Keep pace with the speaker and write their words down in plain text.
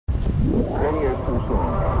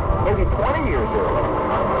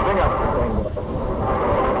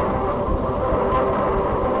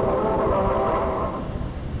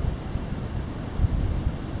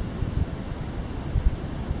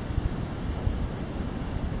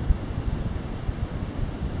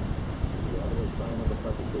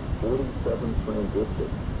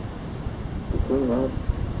transistors. You seen that?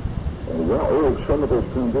 And some of those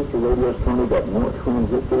transistor radios, Tony, got more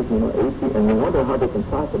transistors, AC, and you wonder how they can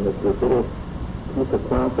type in this little piece of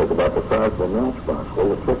plastic about the size of a matchbox. Well,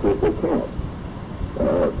 the trick is they can't.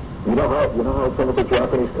 You know how some of the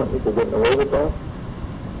Japanese companies are getting away with that?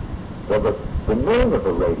 Well, the name of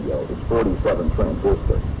the radio is 47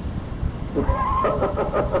 transistors.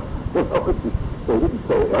 They didn't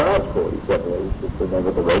say, it's 47. It's the name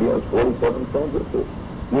of the radio is 47 transistors.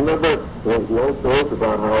 You remember the old stories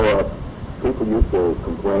about how people used to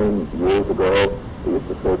complain years ago? They used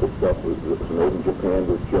to say that stuff that was made in Japan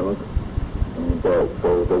was junk. And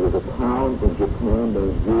so there was a town in Japan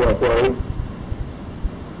named USA,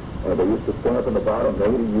 and they used to stamp in the bottom,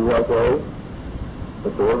 made in USA.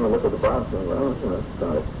 But they wouldn't look at the box and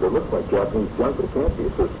it looks like Japanese junk, but it can't be.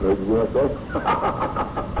 It's just made in USA.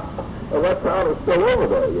 And that town is still over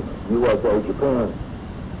there, USA, Japan.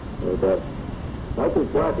 And, I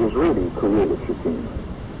think that is really creative chicanery.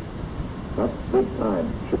 That's big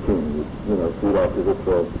time chicanery. See that because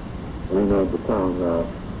it's renamed the town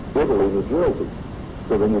Italy, New Jersey.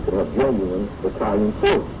 So then you can have genuine Italian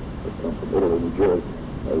food that comes from Italy, New Jersey,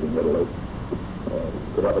 made in Italy.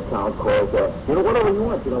 You could have a town called, whatever you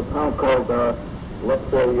want, a town called, let's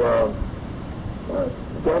say,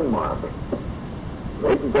 Denmark.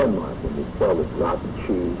 Made in Denmark, and you sell this rotten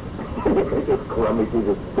cheese. It's just crummy cheese.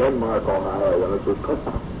 It's Denmark, Ohio, and it's just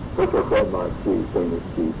such a Denmark cheese, famous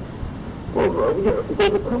cheese. Well,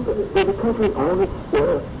 does the country own its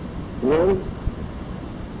name?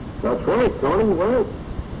 That's right, Tony, right.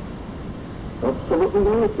 Absolutely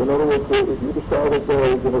right. In other words, if you decide that,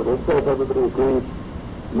 let's say if everybody agrees,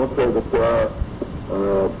 let's say that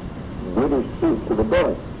British suits to the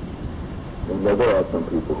best. And there are some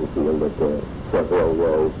people who feel that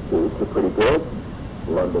several suits are pretty good.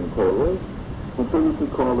 London Tailoring. And so you can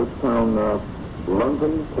call this town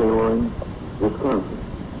London Tailoring, Wisconsin.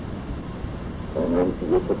 And then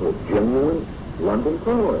you get a genuine London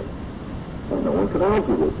Tailoring. And no one can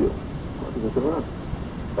argue with you.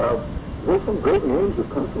 There's some great names of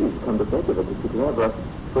countries, come to think of it, that you can have,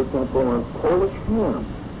 for example, Polish ham.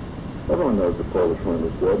 Everyone knows that Polish ham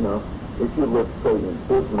is good. Now, if you look, say, in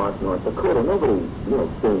Bismarck, North Dakota, nobody,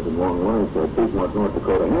 stands in long lines for Bismarck, North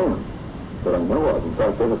Dakota ham that I know of. In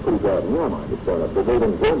fact, they have pretty bad ham, I understand, but they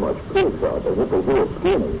don't grow much pigs out there. What they do is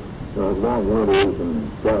skinny, long winters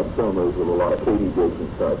and bad summers with a lot of katydids and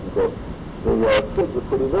stuff. And so the pigs are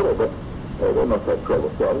pretty little, but they must have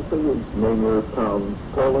trouble selling. So you name your town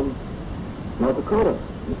Poland, North Dakota.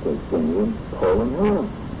 You say genuine Poland ham.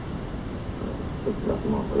 There's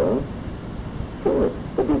nothing wrong with that. Sure.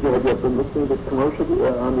 But have you been listening to this commercial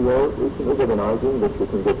on the air recently? They've been arguing that you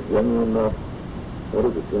can get genuine,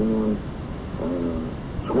 genuine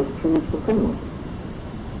Swiss cheese from Finland.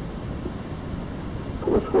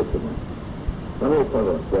 Poor Switzerland. I know it's not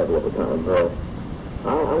going to say the other time. I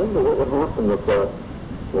wonder what would happen if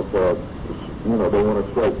they want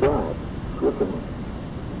to strike back Switzerland.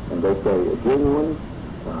 And they say a genuine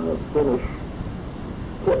Finnish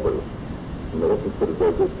kippers. And they're considered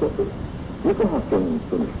very good kippers. You can have genuine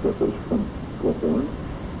Finnish kippers from Switzerland.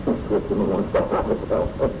 Switzerland wants to have it.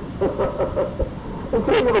 And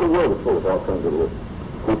so the world is full of all kinds of little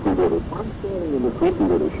foofy little. I'm standing in the foofy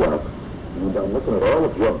little shop, and I'm looking at all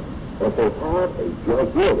the junk, and they have a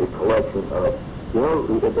gigantic collection of, they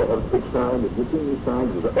have a big sign, have you seen these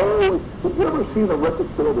signs? Have you ever seen a record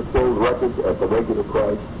store that sells records at the regular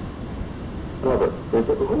price? Never. They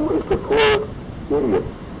say, who is the poor idiot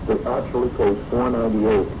that actually pays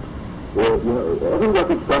 $4.98? Well, every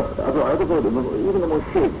record stuff, even the most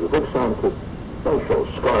shitty, the big sign says, special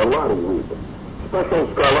Scarlatti reason. Special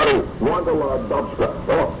Scarlatti Wanderlust Dubstep.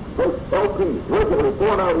 LP, regularly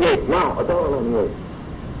 $4.98, now $1.98.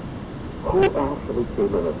 Who actually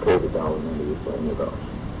came in and paid $1.98 for any of those?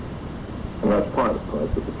 And that's part of the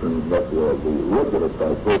price of the regular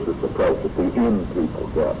price versus the price that the in people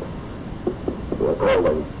get. Like all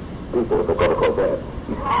those people that are going to go bad.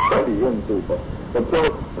 The in people. And so,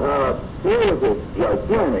 here was a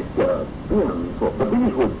gigantic bin, but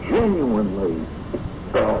these were genuinely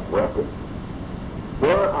bad records.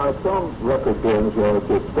 There are some record bins where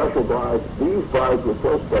it's special buys. These buys were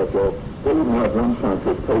so special, they even have one sign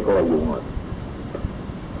that says, take all you want.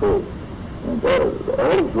 Free. And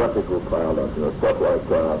all these records were piled up. Stuff like,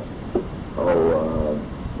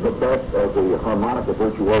 the best of the harmonica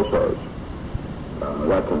virtuosos.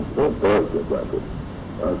 That kind of very good record.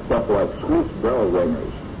 Stuff like Swiss bell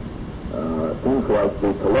ringers. Things like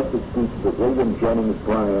the collected speeches of William Jennings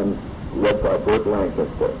Bryan, led by Burt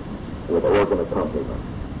Lancaster, with organ accompaniment.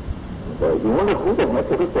 You wonder who the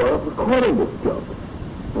heck is there recording this junk?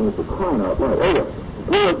 And it's a crying out loud. Oh, yeah.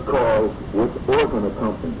 Bird calls with organ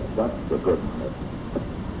accompaniment. That's the good one.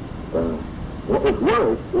 What was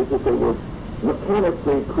worse is that they were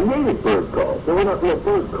mechanically created bird calls. They were not real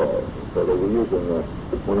bird calls. So they were using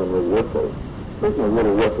one of the whistles. Speaking of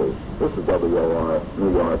little whistles, this is WOR,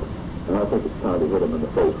 New York, and I think it's time to hit him in the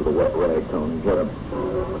face with a wet rag, Tony. Get him.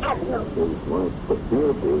 These ones, but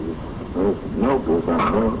dear babies, there's no goose on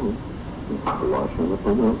there. Washing up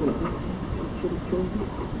the water.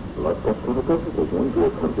 Like that kind of business. There's one girl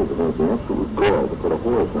comes in and the absolute gall to put a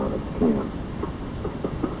horse on its can.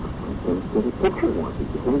 And did a picture once. Did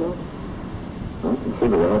you see that? I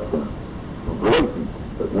consider that a blatant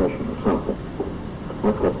admission of something.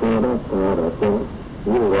 What's that stand up?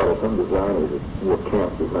 You would have some designer that you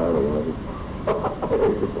can't design it.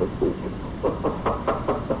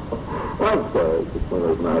 I'm sorry. It's one of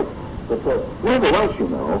those nights. But nevertheless, you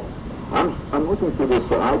know, I'm looking through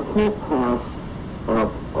this. I can't pass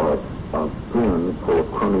up a bin full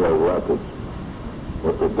of criminal records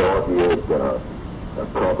with the dog-eared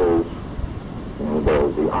covers and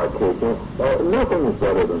the arcade. Nothing is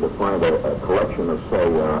better than to find a collection of, say,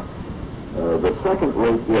 the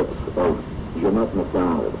second-rate hits of Jeanette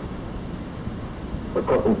MacDonald,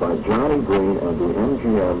 accompanied by Johnny Green and the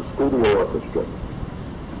MGM Studio Orchestra.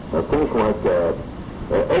 Things like that.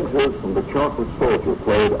 Excerpts from The Chocolate Soldier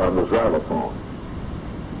played on the xylophone.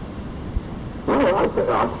 Well, I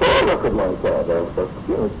saw a record like that. There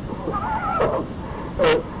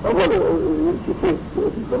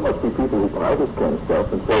must be people who buy this kind of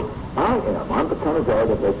stuff, and so I'm the kind of guy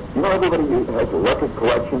that everybody has a record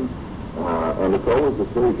collection, and it's always a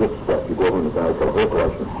very good stuff. You go over and the guy's got a whole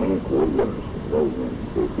collection of Hank Williams,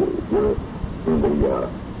 if you're in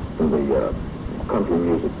the country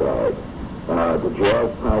music side. The jazz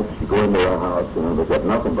types, you go into their house, they've got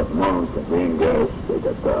nothing but Monk and Ringus, they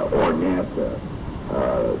got Ornette,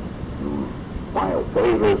 Miles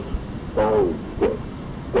Davis, all this.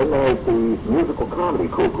 Then there's the musical comedy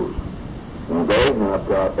cuckoos. And they have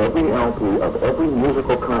got every LP of every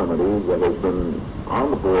musical comedy that has been on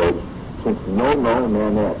the boards since No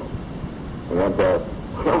Nanette. And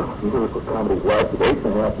musical comedies lasted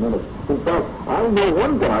 8.5 minutes. In fact, I know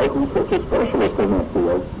one guy who's such a specialist in that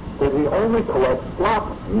field that he only collects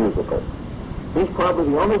flop musicals. He's probably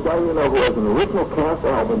the only guy you know who has an original cast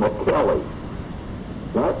album of Kelly.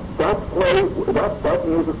 That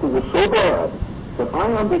musical was so bad that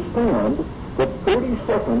I understand that 30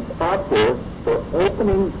 seconds after the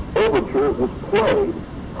opening overture was played,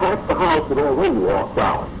 half the house had already walked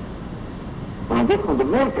out. And just from the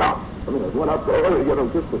makeup, it went up there,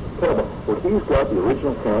 just was terrible. But he's got the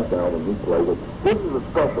original cast album he played it. This is a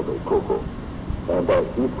specialty cuckoo. And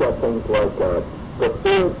he's got things like the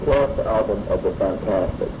third cast album of the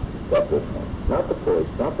Fantastic. Got this one. Not the first,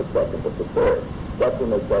 not the second, but the third. That's when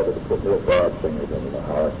they started to put more bad singers in the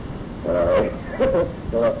house. And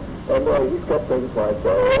he's got things like,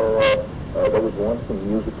 there was once a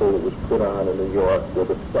musical that was put on in New York where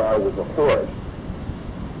the star was a horse.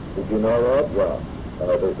 Did you know that? Yeah.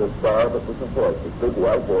 The star that was a horse. The big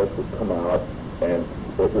white horse would come out, and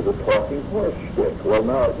it was a talking horse stick. Well,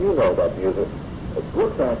 now, you know about music.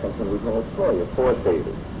 Brooks Atkinson was an notorious horse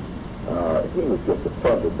hater. He was just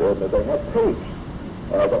offended there, and they had tapes.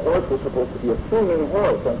 The horse was supposed to be a singing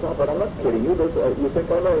horse. I thought, but I'm not kidding you. You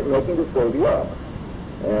think I'm making this baby up?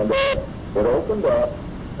 And it opened up,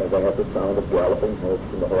 and they had the sound of galloping hoofs,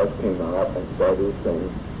 and the horse came out and started to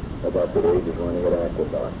sing about the ages running at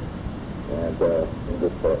Aqueduct. And in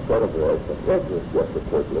this sort of voice, and this is just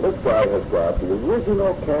ridiculous. This guy has got the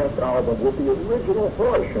original cast album with the original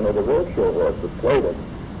horse, the roadshow horse that played it.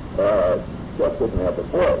 Just didn't have the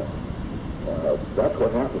voice. That's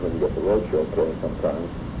what happens when you get the roadshow playing sometimes.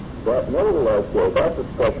 But nevertheless, that's a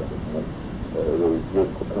specialty. The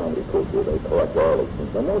musical comedy culture, they collect all these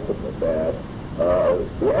things. And most of them are bad.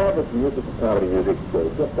 The average musical comedy music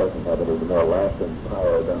just doesn't have any more lasting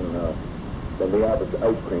power than the average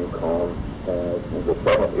ice cream cone in the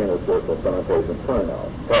seventh inner circle of Dante's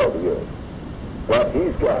Inferno. How do you? Well,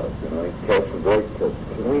 he's got it. He takes some great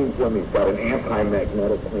cleans them. He's got an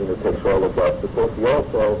anti-magnetic cleaner that takes all the dust. Of course, he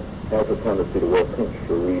also has a tendency to wear pink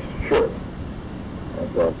cerise shirts. And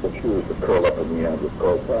the shoes that curl up in the end with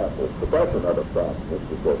gold tassels. But that's another problem. This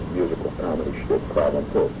is a musical comedy shtick problem,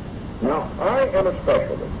 too. Now, I am a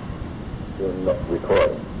specialist in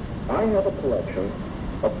recording. I have a collection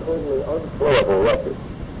of totally unplayable records.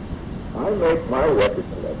 I make my record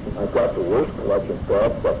collection. I've got the worst collection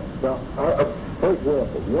stuff, but now, for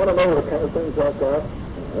example, you want to know the kind of things I've got?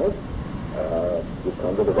 You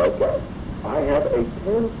come to the right guy. I have a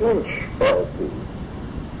 10-inch LP.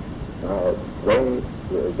 Now, they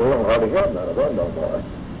don't hardly have none of them no more.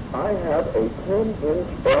 I have a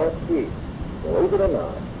 10-inch LP, believe it or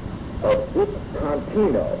not, of Dick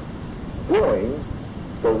Contino doing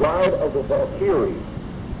the Ride of the Valkyries.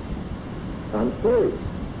 I'm serious.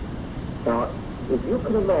 Now, if you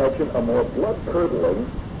can imagine a more blood-curdling,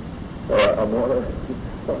 a more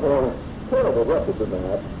terrible record than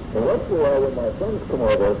that, and once in a while when my friends come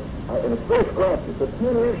over, and it's very scratchy. The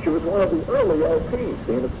 10-inch was one of the early LPs,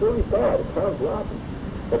 and it's really bad. It sounds rotten.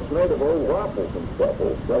 It's made of old waffles and stuff,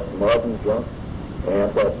 old fresh mud and junk.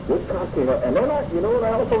 And this Contino, and then you know what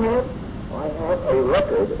I also have? I have a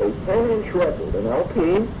record, a 10-inch record, an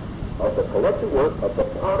LP of the collected work of the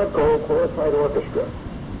Pot of Gold Quartet Orchestra,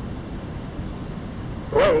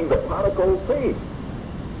 playing the Pot of Gold theme.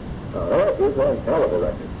 Now that is a hell of a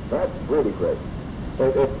record. That's really great.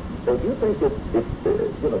 If you think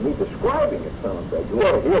it's me describing it sounds great, you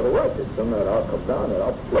ought to hear the record. Sometime I'll come down and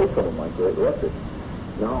I'll play some of my great records.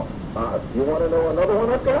 Now, you want to know another one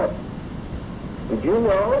I've got? Did you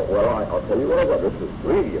know? Well, I'll tell you what I got. This is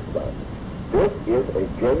really exciting. This is a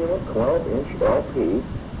genuine 12-inch LP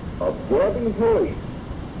of Gabby Hayes.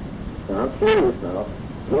 Now, I'm serious now.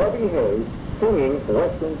 Gabby Hayes singing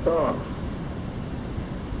Western songs.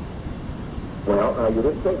 Well, you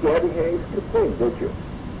didn't think Gabby Hayes could sing, did you?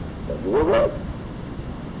 But you were right.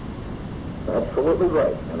 Absolutely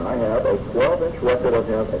right. And I have a 12-inch record of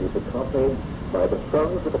him, and he's accompanied by the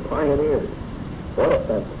Sons of the Pioneers. What a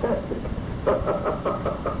fantastic.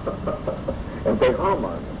 And they hum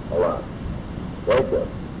on him a lot. Very good.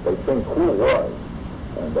 They sing Cool Water.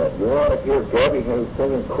 And you ought to hear Gabby Hayes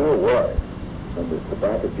singing Cool Water. And the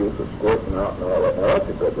tobacco juice is squirting out and all that. Now, that's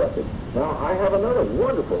a good record. Now, I have another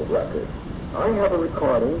wonderful record. I have a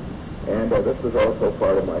recording, and this is also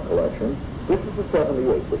part of my collection. This is the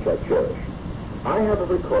 78, which I cherish. I have a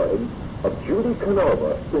recording of Judy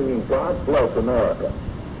Canova singing God Bless America.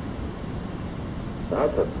 Now,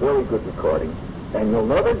 that's a very good recording, and you'll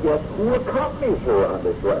never guess who accompanies her on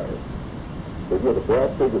this record. If you're the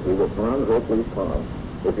Brad Sigerby with Bronze Oakley Palm,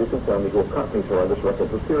 if you can tell me who accompanies her on this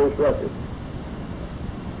record, it's a serious record.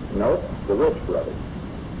 No, the Rich Brothers.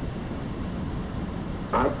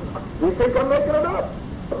 You think I'm making it up?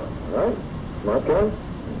 Right? Okay?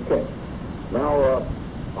 Okay. Now,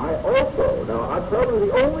 I'm probably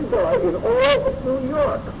the only guy in all of New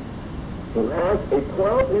York who has a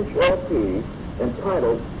 12-inch LP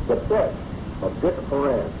entitled The Best of Dick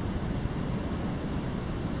Moran.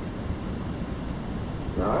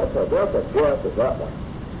 Now, that's a guess of that one.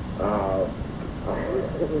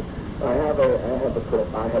 I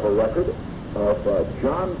have a record of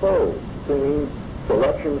John Bowe singing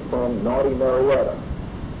selections from Naughty Marietta.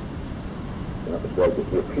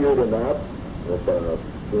 He appeared in that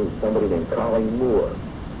with somebody named Colleen Moore.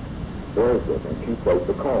 Very good, and she played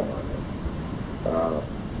the calm on it.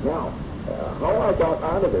 Now, how I got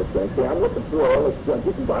onto this thing, see, I'm looking through all this stuff.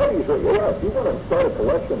 You can buy these, if you want to start a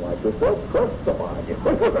collection like this, they'll trust them on you.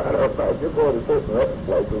 As a matter of fact, you go to certain other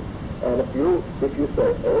places, and if you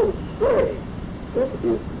say, oh, say, this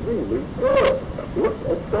is really good. Look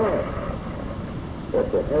at that. But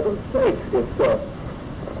for heaven's sakes, it's,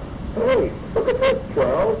 hey, look at this,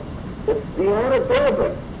 Charles. It's Deanna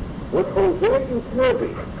Durbin with Jose Euterpe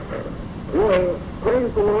doing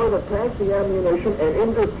Praise the Lord and Pass the Ammunition and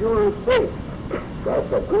Into Pure Space.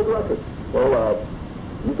 That's a good record. Well,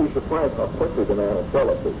 you'd be surprised how quickly the man will sell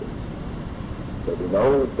it to you. There'll be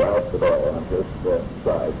no doubt at all on his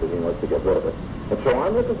side that he wants to get rid of it. And so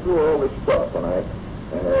I'm looking through all this stuff, and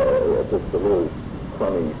it's just a little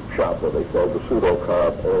crummy shop where they sell the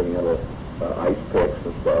pseudo-carb oriental ice picks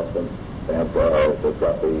and stuff, and they've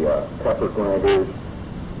got the pepper grinders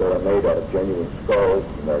that are made out of genuine skulls,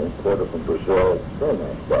 and they're imported from Brazil. Very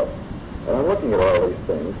nice stuff. And I'm looking at all these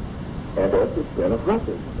things, and there's this bin of records.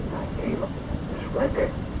 And I came up with this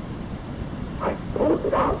record. I pulled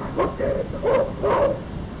it out. I looked at it. Oh, no.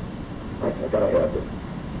 I said, I gotta have this.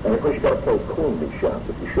 And of course, you gotta play cool in these shops.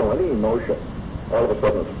 If you show any emotion, all of a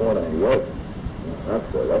sudden it's $4.98.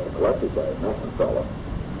 That's a collector's item, that one fella.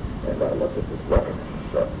 And I looked at this record.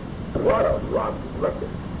 What a rotten record.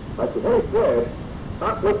 I said, hey, Fred,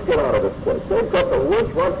 let's get out of this place. They've got the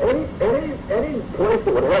worst one. Any place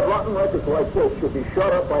that would have rotten records like this should be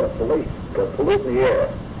shut up by the police. They're polluting the air.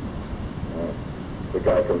 The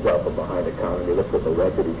guy comes out from behind the counter and he looks at the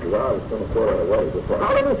record. He says, it's going to throw it away. He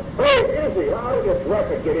says, hey, Izzy, how did this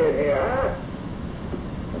record get in here, huh?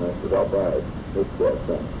 And I said, I'll buy it. It's that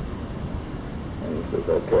thing. And he says,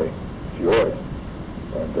 okay, it's yours.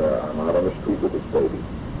 And I'm out on the street with this baby.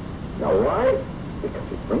 Now, why? Because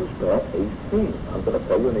it brings back a scene. I'm going to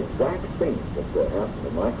tell you an exact scene that happened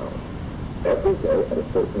in my house every day at a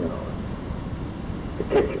certain hour. The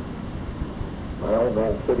kitchen. my old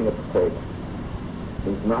man sitting at the table.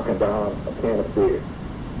 He's knocking down a can of beer.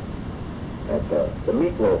 And the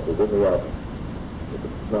meatloaf was in the oven. You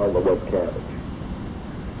could smell the wet cabbage.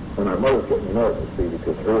 And our mother's getting nervous, see,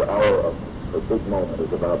 because her hour of her big moment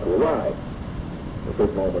is about to arrive. The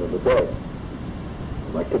big moment of the day.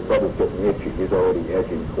 My kid brother's getting itchy. He's already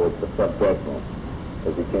edging towards the front bedroom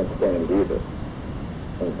because he can't stand it either.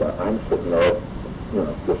 And I'm sitting there,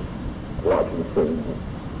 just watching the scene,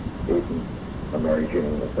 eating a Mary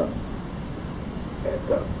Jane or something. And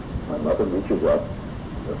my mother reaches up,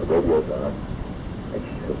 the radio's on, and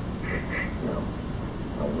she says, shh, now,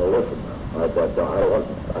 I want to listen now. I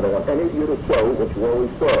don't want any of you to say what you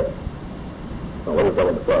always said. Now, what is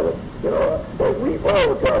telling the brother? We've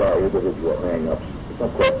all got our individual hang-ups. There's no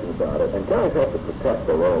question about it. And guys have to protect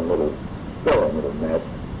their own little nest.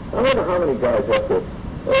 I wonder how many guys have to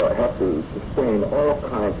sustain all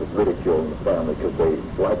kinds of ridicule in the family because they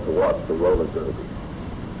like to watch the roller derby.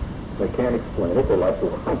 They can't explain it. They like to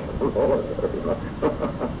watch the roller derby.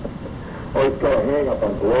 Or he's got a hang-up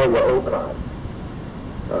on Gloria Ocon.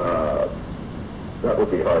 That would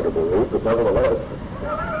be hard to believe, but nevertheless,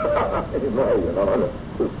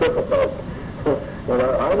 it's difficult. And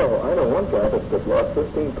I know one guy that lost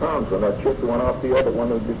 15 pounds when that chick went off the other one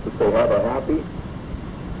who used to say, have a happy.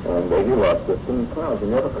 And he lost 15 pounds. He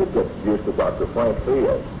never could get used to Dr. Frank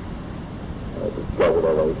Field. To go with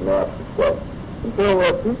all those naps and stuff. And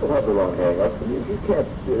so people have their own hang-ups, and you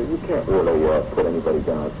can't really put anybody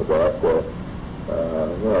down for that.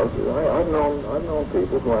 I've known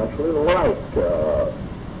people who actually like,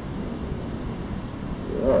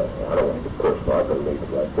 I don't want to get personal, I've got to leave it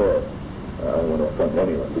right there. I don't want to offend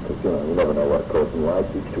anyone because, you never know what a person likes,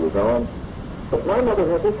 each to his own. But my mother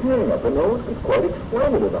had this hang-up, and no one could quite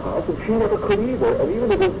explain it in the house, and she never could either. And even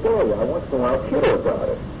to this day, I once in a while kid her about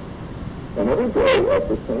it. And every day at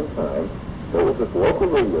the same time, there was this local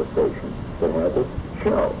radio station that had this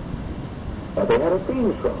show. And they had a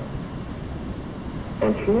theme song.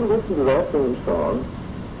 And she listened to that theme song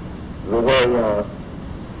the way a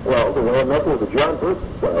member of the John Birch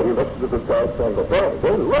Society listens to this guy saying,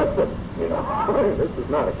 hey, listen, this is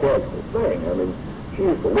not a casual thing. I mean, she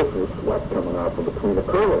used to listen to sweat coming out from between the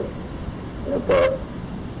curlers. And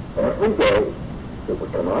every day, it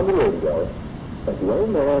would come on the radio, and the old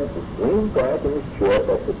man would lean back in his chair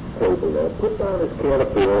at the table there, put down his can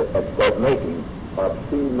of beer, and start making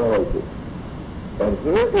obscene noises. And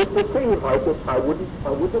here is the theme. I said, I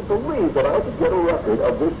wouldn't believe that I could get a record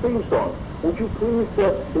of this theme song. Would you please,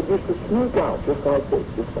 it used to sneak out just like this,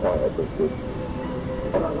 just quietly.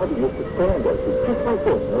 And I used to stand there, just like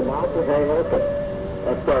this, her mouth would hang open.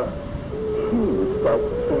 And he would start to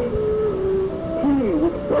sing. He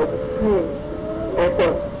would start to sing.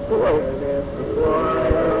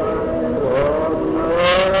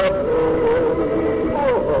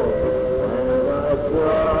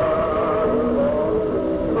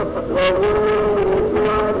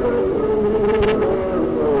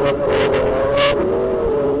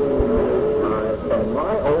 And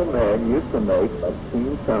my old man used to make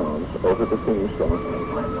obscene sounds over the theme song, and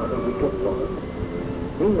my mother would get bothered.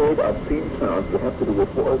 He made obscene sounds that have to do with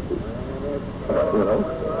voices.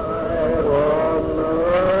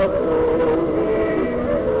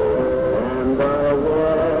 And I was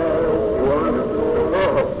wonderful.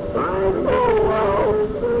 I know how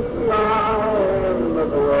to fly in the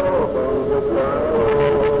grove of the flowers.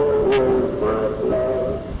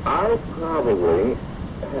 I probably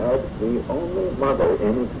had the only mother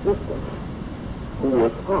in existence who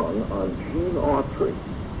was hung on Gene Autrey.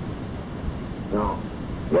 Now,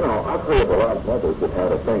 I've heard of a lot of mothers that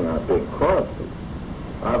had a thing on Bing Crosby.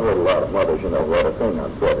 I've heard a lot of mothers, who had a thing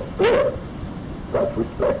on Fred Astaire. That's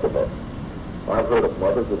respectable. I've heard of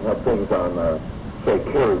mothers that had things on, say,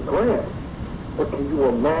 Cary Grant. But can you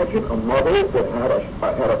imagine a mother that had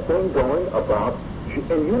a thing going about,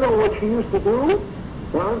 and you know what she used to do?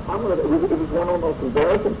 Well, it was one of the most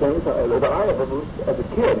embarrassing things that I ever, as a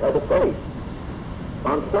kid, had to face.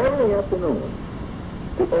 On Saturday afternoon,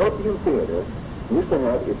 the Orpheum Theater used to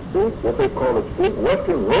have its big, what they call its big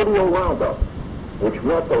Western Rodeo Roundup, which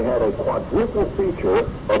meant they had a quadruple feature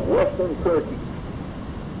of Western turkeys.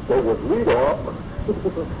 They would lead off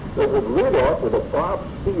with a Bob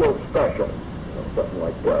Steele special, something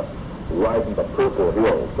like Riding the Purple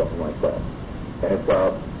Hills, something like that. And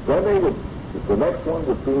then the next one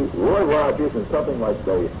would be Roy Rogers and something like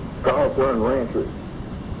the Scarborough Ranchers,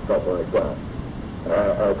 something like that.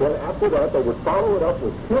 Then after that, they would follow it up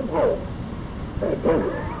with Tim Holmes.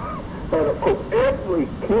 And of course, every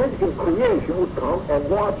kid in creation would come and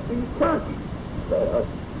watch these turkeys.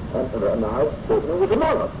 And I certainly was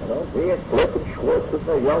among them, you know. Me and Cliff and Schwartz sitting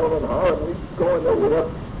there yelling and hollering, and we'd go in there with up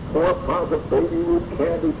 4 pounds of baby Ruth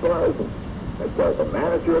candy fries, and the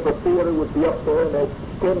manager of the theater would be up there, and they'd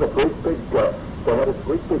spin the great big, they had a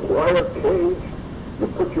great big wire cage. You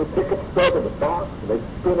put your ticket stub in the box, and they'd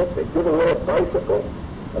spin it, they'd give away a bicycle.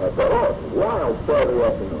 And I thought, oh, it's a wild Saturday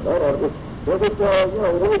afternoon. It was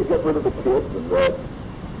a way to get rid of the kids, and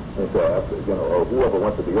whoever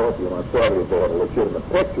went to the Orpheum on Saturday, they had a legitimate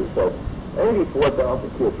picture. So 84,000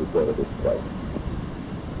 kids were there at this place.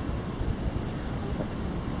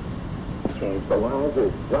 The lines are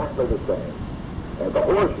exactly the same. And the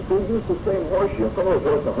horses, they use the same horseshoe. Some of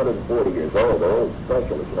those horses are 140 years old. They're old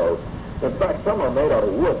specialists, you know. In fact, some are made out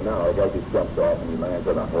of wood now. The guy just jumps off and he lands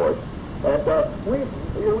on a horse. And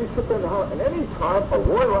we sit there now, and any time a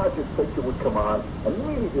Roy Rogers picture would come on,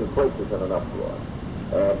 immediately the place was in an uproar.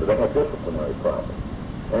 And they had disciplinary problems.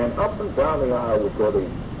 And up and down the aisle would go the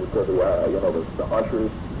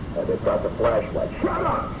ushers, and they've got the flashlight. Shut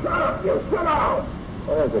up, you sit down!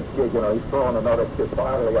 And there's a kid, you know, he's throwing another kid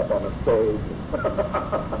finally up on the stage.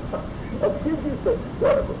 And kids used to,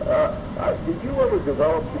 did you ever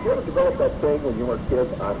develop that thing when you were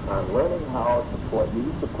kids on learning how to play? You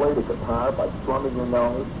used to play the guitar by strumming your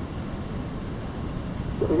nose.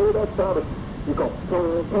 Did you hear that sound? You go,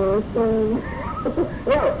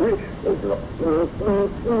 yeah,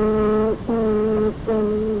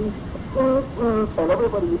 and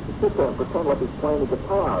everybody used to sit there and pretend like he's playing the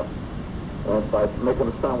guitar. And by making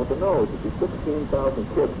a sound with the nose, it'd be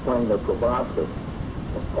 16,000 kids playing their proboscis.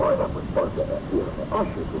 And boy, that was fun to have. You know, the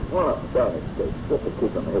ushers would run up and down and they'd hit the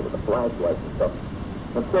kids on the head with the flashlights and stuff.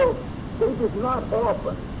 And so they did not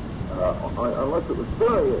often, unless it was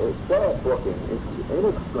very bad booking, in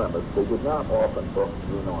extremis, they did not often book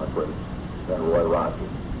Gene Autrey and Roy Rogers.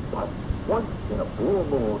 But once in a blue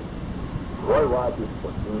moon, Roy Rogers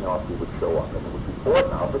or Gene Autrey would show up, and it would be bought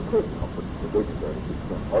now for kids. You know, they did there to see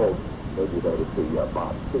Tim Holt, maybe there to see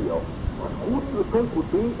Bob Steele. And who do you think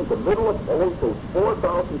would be in the middle of all those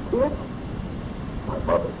 4,000 kids? My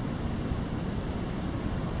mother.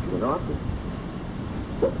 Gene Autrey.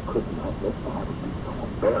 She just could not miss that. I would be so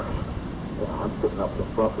embarrassed. You know, I'm sitting up in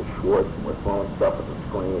front of Schwartz, and we're throwing stuff at the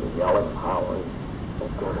screen and yelling and hollering. And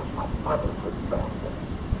goodness, my mother was back there.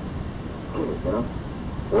 You know?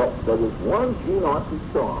 Well, there was one Gene Autrey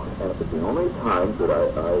song, and it was the only time that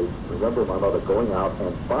I remember my mother going out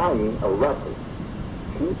and buying a record.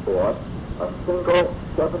 She bought a single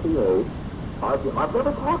 78 RPM. I've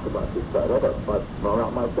never talked about this side ever, but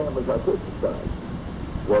my family's artistic side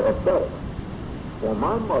were aesthetic. Well,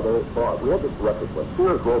 my mother bought, we had this record player,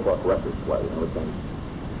 Sears Roebuck record player, and everything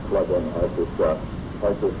plugged in, has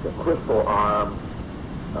this crystal arm,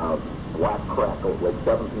 black crackle, weighed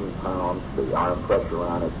 17 pounds, the arm pressure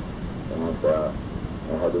on it, and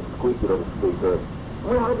had this squeaky little speaker.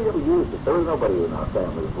 We hardly ever used it. There was nobody in our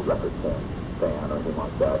family who was a record fan or anything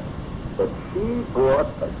like that. But she bought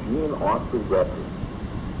a Gene Autrey record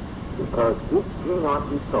because this Gene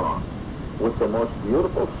Autrey song was the most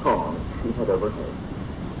beautiful song she had ever heard.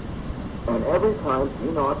 And every time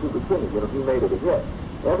Gene Autrey would sing it, you know, he made it a hit.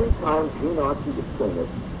 Every time Gene Autrey would sing it,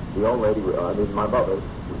 the old lady, my mother,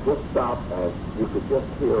 would just stop, and you could just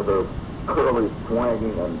hear her curly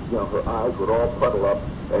swanging, and, you know, her eyes would all puddle up,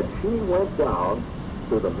 and she went down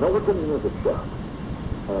to the Milligan Music Shop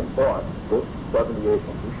and bought this 78,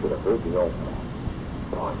 and you should have heard the old man.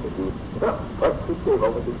 Boy, but she came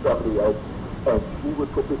over to 78, and she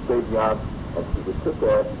would put this baby on, and she would sit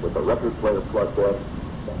there with the record player plugged in,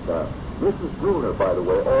 and Mrs. Bruner, by the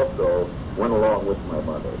way, also went along with my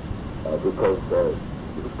mother, because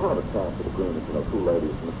it was part of Tacit Agreement, you know, two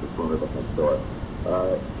ladies, Mrs. Bruner, the next door.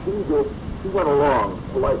 She went along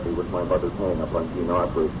politely with my mother's hang-up on Gene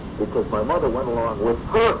Autrey, because my mother went along with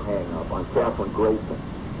her hang-up on Catherine Grayson.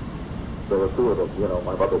 There were two of them, you know,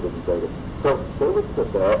 my mother didn't date it. So they would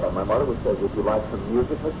sit there, and my mother would say, would you like some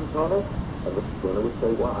music, Mrs. Bruner? And Mrs. Bruner would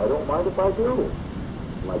say, well, I don't mind if I do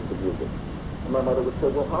like the music. And my mother would say,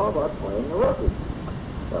 well, how about playing the record?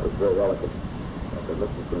 That was very elegant. And then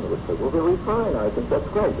Mrs. Bruner would say, well, very fine, I think that's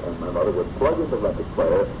great. And my mother would plug in the record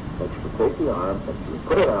player, and she would take the arm, and she would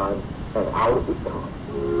put it on, and out it would come.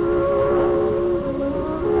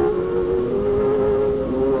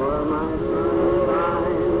 You are my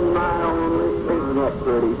sunshine, my only thing. Isn't that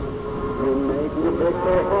pretty? You make me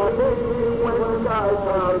happy when the skies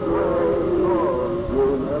are gray.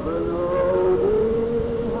 You'll never know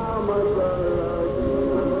how much I love you.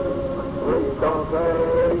 Please don't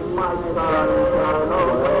take my sunshine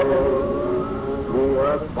away.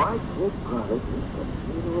 My kid brothers used to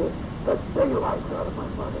beat the daylights out of my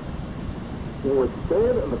mother. He would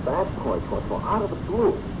stand in the back porch once more, out of the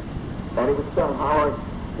blue, he would start hollering,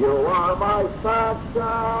 "You are my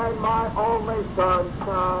sunshine, my only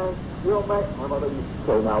sunshine. You'll make..." My mother used to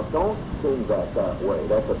say, "Now, don't sing that way.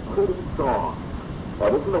 That's a pretty song.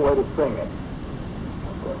 That isn't the way to sing it."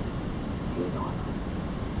 Gene Autrey.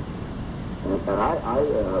 And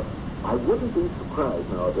I wouldn't be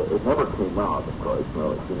surprised. Now, it never came out, of course.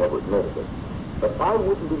 No, she never admitted it. But I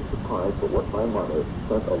wouldn't be surprised at what my mother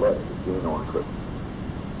sent a letter to Gene Autrey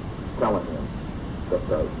telling him that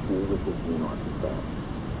she was a Gene Autrey fan.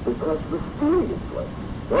 Because mysteriously,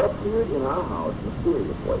 what appeared in our house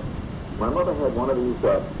mysteriously, my mother had one of these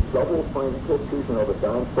double frame pictures, the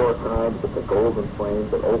dinosaur kind with the golden frame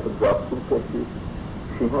that opens up, 2 pictures.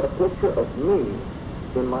 She had a picture of me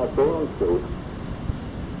in my band suit,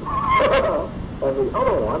 and the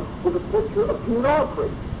other one was a picture of Gene Autrey.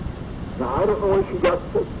 Now, I don't know where she got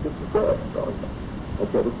the picture. Just to say it. So I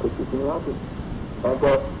said, "This picture's Gene Autrey." And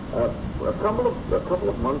a couple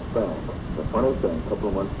of months back, the funny thing, a couple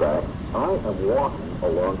of months back, I am walking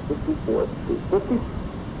along 54th Street.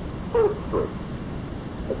 54th Street.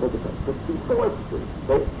 I think it's 54th Street.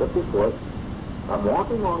 54th. I'm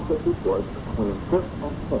walking along 54th between 5th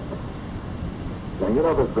and 5th.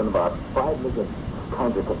 Now, there's been about 5 million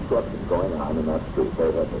kinds of construction going on in that street.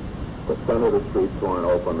 They had the center of the street torn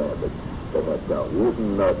open. They had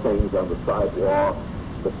wooden things on the sidewalk.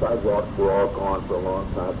 The sidewalks were all gone for a long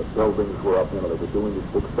time. The buildings were up. They were doing this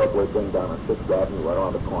big subway thing down on 6th Avenue right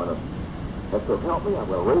around the corner. And so help me, I'm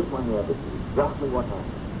going to raise my hand to see exactly what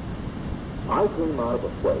happened. I came out of a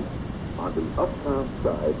place on the uptown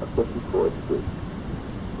side of 54th Street,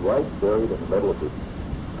 right buried in the middle of this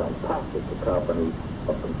fantastic cacophony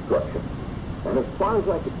of construction. And as far as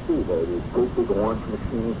I could see there, these big orange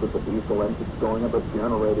machines with the diesel engines going, and the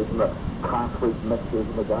generators and the concrete mixers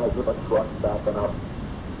and the guys with the trucks backing up.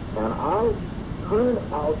 And I turned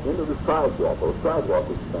out into the sidewalk. Well, the sidewalk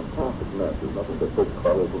was a fantastic mess. There's nothing but big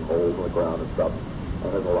puddles and holes in the ground and stuff.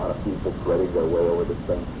 And there's a lot of people threading their way over this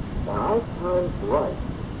thing. And I turned right.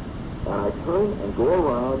 And I turn and go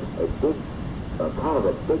around a big, kind of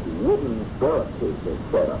a big wooden barricade they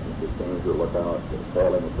set up. It's a danger, look out, there's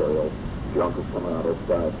falling material. Junk is coming out of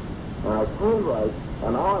the side. And I turn right,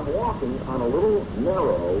 and now I'm walking on a little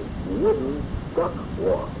narrow wooden duck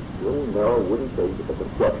walk. Little narrow wooden thing that the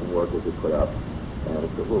construction workers had put up. And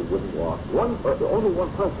it's a little wooden walk. Only one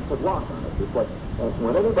person could walk on it. It's like, and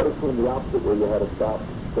when everybody came the opposite way, you had to stop,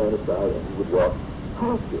 stand aside, and he would walk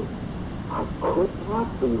past you. I could not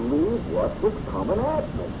believe what was coming at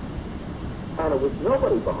me. And it was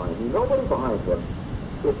nobody behind me, nobody behind him.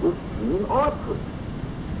 It was Gene Autrey.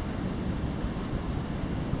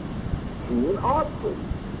 Gene Autrey.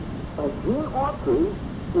 And Gene Autrey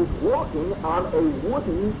is walking on a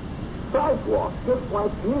wooden sidewalk, just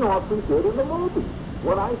like Gene Autrey did in the movie.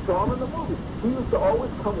 When I saw him in the movie, he used to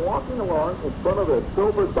always come walking along in front of a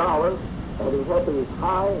silver dollar, and he had these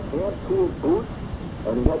high hand-tooled boots,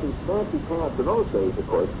 and he had these fancy pants. In those days, of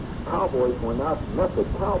course, cowboys were not method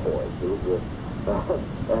cowboys.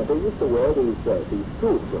 And they used to wear these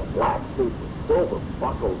suits, black suits with silver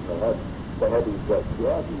buckles. They had these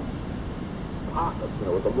jazzy pockets,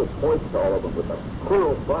 with the little points all of them, with the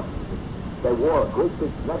pearl buttons. They wore a great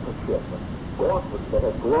big neckerchief and gauntlets. They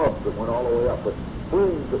had gloves that went all the way up with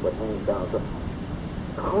strings that would hang down. So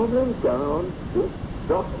coming down this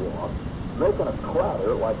duck walk, making a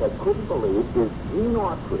clatter like I couldn't believe, is Gene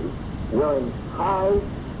Autrey wearing high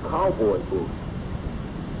cowboy boots.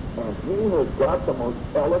 And he has got the most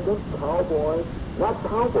elegant cowboy, not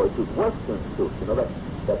cowboy suit, western suit,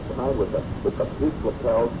 that kind with the peak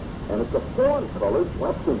lapels. And it's a fawn-colored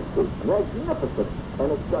western suit, magnificent.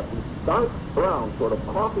 And it's got this dark brown, sort of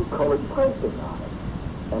coffee-colored piping on it.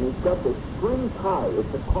 And he's got this string tie.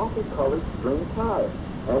 It's a coffee-colored string tie.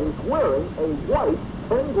 And he's wearing a white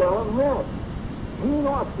 10-gallon hat. Gene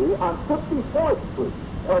Autrey on 54th Street.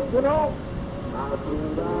 And I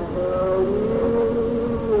held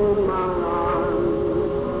you in my arms.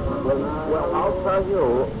 Well, I'll tell you,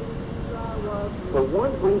 for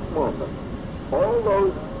one brief moment, all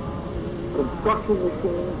those construction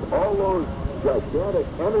machines, all those gigantic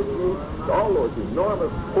energy, all those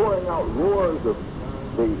enormous pouring out roars of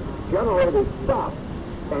the generators stop.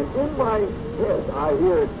 And in my head, I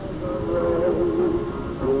hear,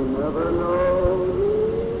 "You never know."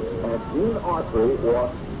 And Gene Autrey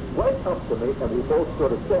walked right up to me, and we both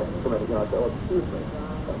sort of said to me, I said, "Oh, excuse me."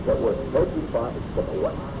 I said, "We're making fun of the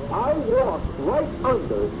way." I walked right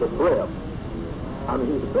under the brim. I mean,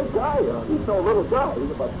 he's a big guy, he's no little guy.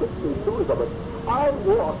 He's about 6 feet 2 or something. I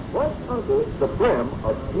walked right under the brim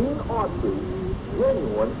of Gene Autrey's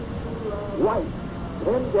genuine white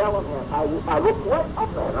 10-gallon hat. I looked right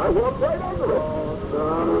up at it. I walked right under it.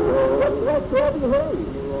 But Debbie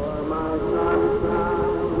Hayes. You are my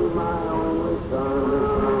sunshine, my only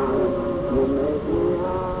sunshine. You make me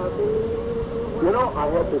happy. You know, I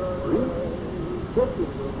had this brief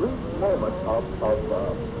moment of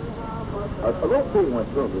a little thing went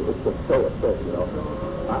through me. It's just so upset, you know.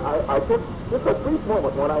 I took just a brief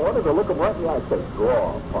moment when I wanted to look him right in the eye and say,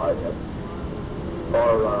 draw, partner.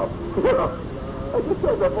 Or, you know, I just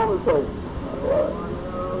had that moment saying,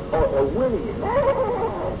 or Winnie.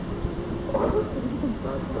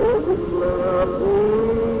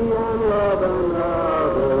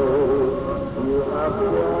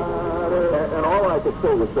 And all I could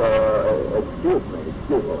say was, excuse me.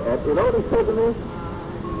 And you know what he said to me?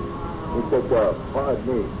 He said, pardon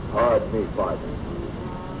me, partner.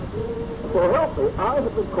 So help me, I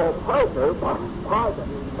have been called partner by partner.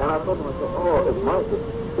 And I thought to myself, oh,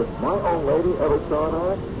 if my own lady ever saw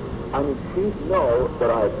that, I mean, she'd know that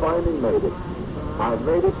I finally made it. I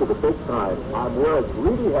made it to the big time. I'm where it's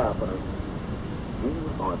really happening. Gene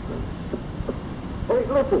Autrey. Hey,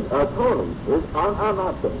 listen, Tony, I'm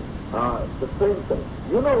not saying, the same thing.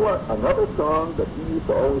 You know what? Another song that he used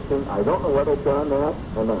to always sing, I don't know whether it's on that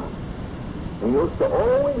or not. He used to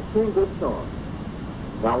always sing this song.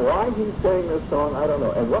 Now, why he's saying this song, I don't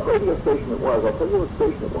know. And what radio station it was, I'll tell you what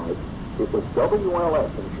station it was. It was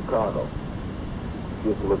WLS in Chicago. She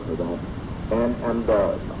used to listen to that. And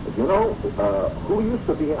you know, who used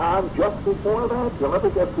to be on just before that? You'll never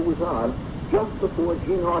guess who was on just before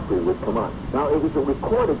Gene Autrey would come on. Now, it was a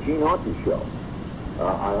recorded Gene Autrey show.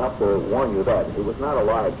 I have to warn you that. It was not a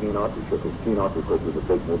live Gene Autrey show, because Gene Autrey, of course, was a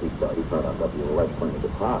big movie star. He's not on WLS playing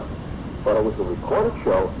guitar. But it was a recorded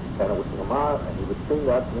show, and it was Lamar, and he would sing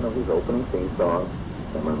that, you know, his opening theme song,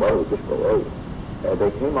 and my mother would just go, oh. And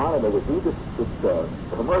they came on, and they would do this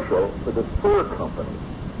commercial for the fur company.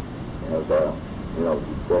 And, you know,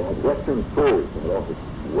 they had Western furs, and they also,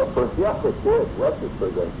 yes, it did, Western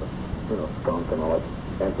furs, you know, skunk and all that.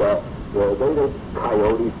 And they did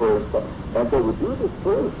coyote fur and stuff. And they would do this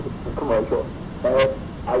fur commercial, and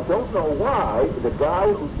I don't know why the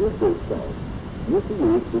guy who did this thing used to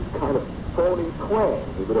use this kind of phony twang.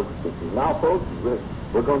 He would have, now folks,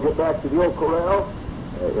 we're going to get back to the old corral.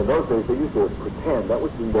 In those days, they used to pretend. That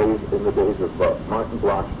was in the days of Martin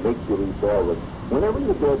Block's make-believe ballroom. Whenever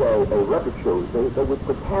you did a record show, they would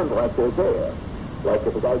pretend like they're there. Like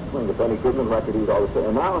if the guy's playing a Benny Goodman record, he'd always say,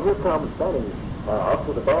 and now here comes Benny up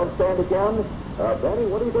to the bandstand again. Benny,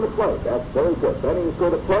 what are you going to play? That's very good. Benny is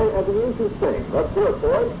going to play, and the angels sing. That's good,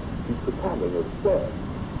 boys. He's pretending it's dead.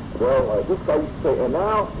 Well, this guy used to say, and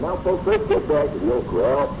now, folks, let's get back to the old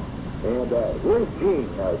corral. And here's Gene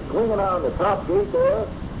swinging on the top gate there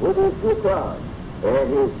with his guitar and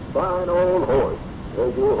his fine old horse.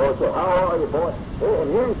 There's your horse. So how are you, boy? Hey, and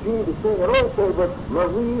here's Gene to sing an old favorite,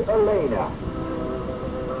 Marie Elena.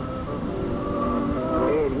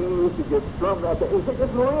 And he used to just strum that thing.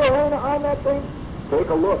 Is Marie Elena on that thing? Take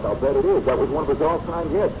a look. I'll bet it is. That was one of his all-time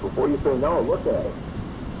hits. Before you say no, look at it.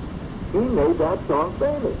 He made that song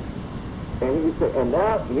famous. And he said, and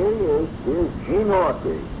now here he is, here's Gene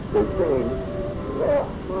Autrey. They sing, yeah.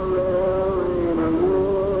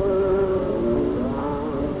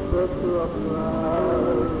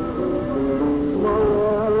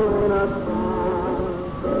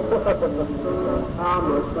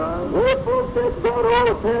 Well, folks, that's about all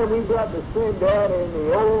the time we got to sing down in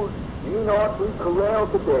the old Gene Autrey corral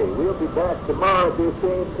today. We'll be back tomorrow at this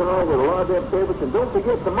same time with a lot of them favorites. And don't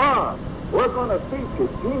forget, tomorrow, we're going to feature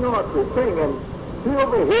Gene Autrey singing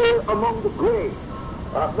Silver Hair Among the Gray.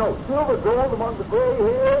 Silver Gold Among the Gray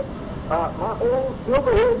Hair. My old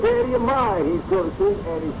silver-haired daddy of mine, he's going to sing,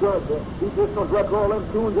 and he's just going to direct all them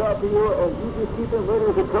tunes out to you, and you just keep them ready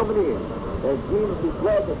as they're coming in. And Gene will be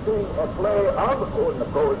glad to sing and play on the court, and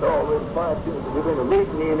of course, all those fine tunes we've been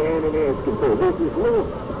meeting in and asking for. This is Lou.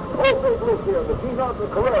 Oh, big Lou here, the Gene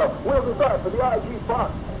Autrey Corral. We'll be back for the IG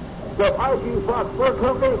Fox. The IG Fox Fur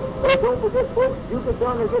Company. Don't forget, folks, you get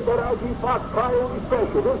down and get that IG Fox Coyote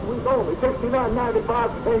Special this week only,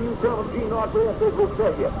 $69.95, and you tell them Gene Autrey and they will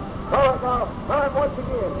sell you. All right, now, time once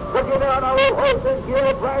again. We'll get down our little host and get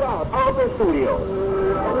it right out of the studio.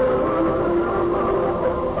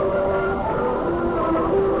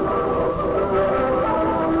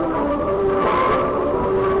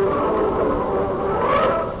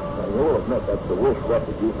 And you'll admit that's the worst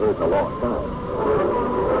record you've heard in a long time.